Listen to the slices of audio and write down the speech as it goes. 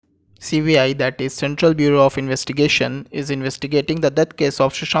CBI, that is Central Bureau of Investigation, is investigating the death case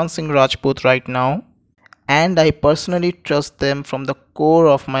of Sushant Singh Rajput right now, and I personally trust them from the core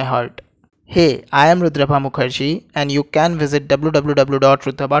of my heart. Hey, I am Rudrabha Mukherjee, and you can visit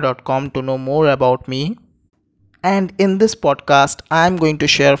www.rudrabha.com to know more about me. And in this podcast, I am going to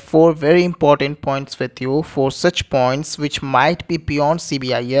share four very important points with you, four such points which might be beyond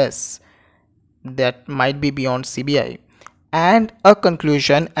CBI, yes, that might be beyond CBI, and a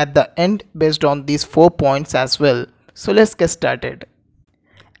conclusion at the end based on these 4 points as well. So let's get started.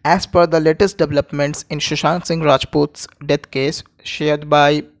 As per the latest developments in Sushant Singh Rajput's death case shared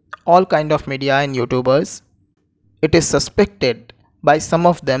by all kind of media and YouTubers, it is suspected by some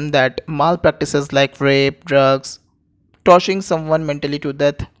of them that malpractices like rape, drugs, torturing someone mentally to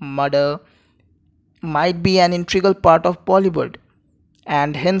death, murder might be an integral part of Bollywood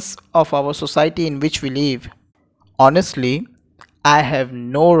and hence of our society in which we live. Honestly, I have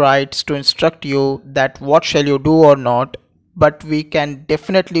no rights to instruct you that what shall you do or not, but we can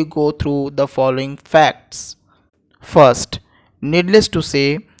definitely go through the following facts. First, needless to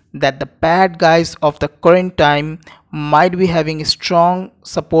say that the bad guys of the current time might be having strong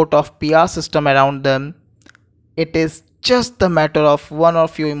support of PR system around them. It is just the matter of one or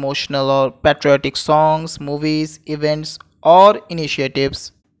few emotional or patriotic songs, movies, events, or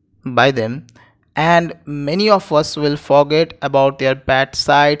initiatives by them, and many of us will forget about their bad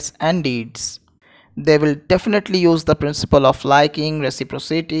sides and deeds. They will definitely use the principle of liking,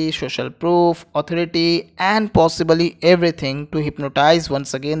 reciprocity, social proof, authority, and possibly everything to hypnotize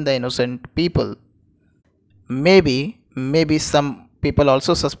once again the innocent people. Maybe some people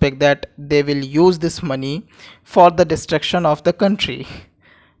also suspect that they will use this money for the destruction of the country.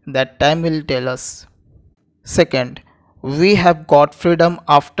 That time will tell us. Second, we have got freedom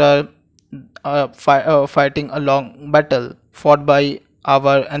after fighting a long battle fought by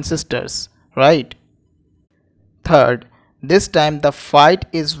our ancestors, right? Third, this time the fight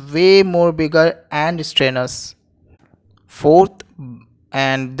is way more bigger and strenuous. Fourth,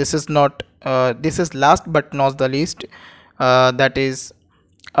 and this is not this is last but not the least, that is,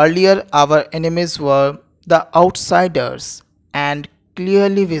 earlier our enemies were the outsiders and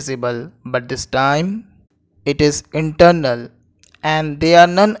clearly visible, but this time it is internal, and they are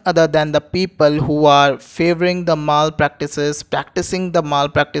none other than the people who are favoring the malpractices, practicing the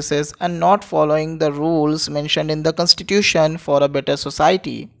malpractices, and not following the rules mentioned in the constitution for a better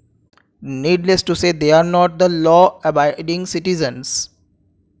society. Needless to say, they are not the law abiding citizens.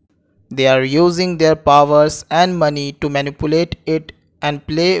 They are using their powers and money to manipulate it and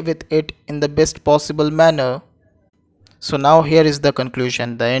play with it in the best possible manner. So, now here is the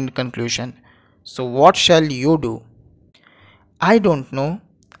conclusion, the end conclusion. So, what shall you do? I don't know.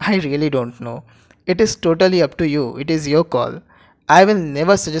 I really don't know. It is totally up to you. It is your call. I will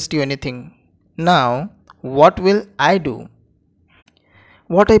never suggest you anything. Now, what will I do?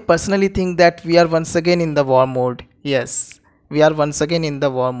 What I personally think that we are once again in the war mode. Yes, we are once again in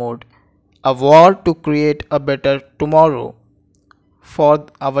the war mode. A war to create a better tomorrow for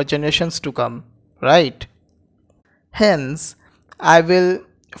our generations to come, right? Hence, I will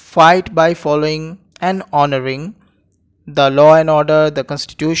fight by following and honoring the law and order, the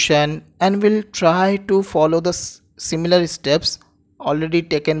constitution, and will try to follow the similar steps already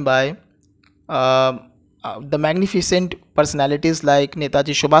taken by the magnificent personalities like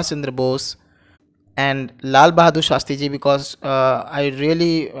Netaji Subhash Chandra Bose and Lal Bahadur Shastri ji, because I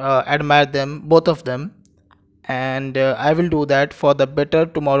really admire them, both of them, and I will do that for the better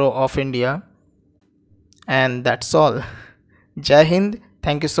tomorrow of India. And that's all. Jai Hind.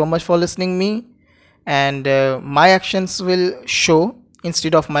 Thank you so much for listening me. And my actions will show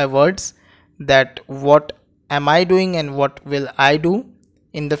instead of my words that what am I doing and what will I do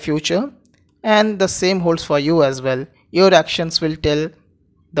in the future. And the same holds for you as well. Your actions will tell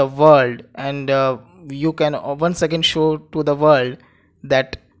the world, and you can once again show to the world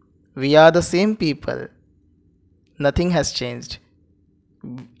that we are the same people. Nothing has changed.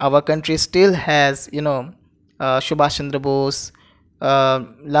 Our country still has, Subhash Chandra Bose,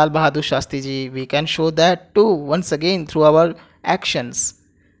 Lal Bahadur Shastri ji. We can show that too once again through our actions.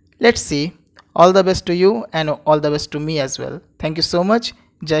 Let's see. All the best to you and all the best to me as well. Thank you so much.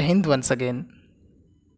 Jai Hind once again.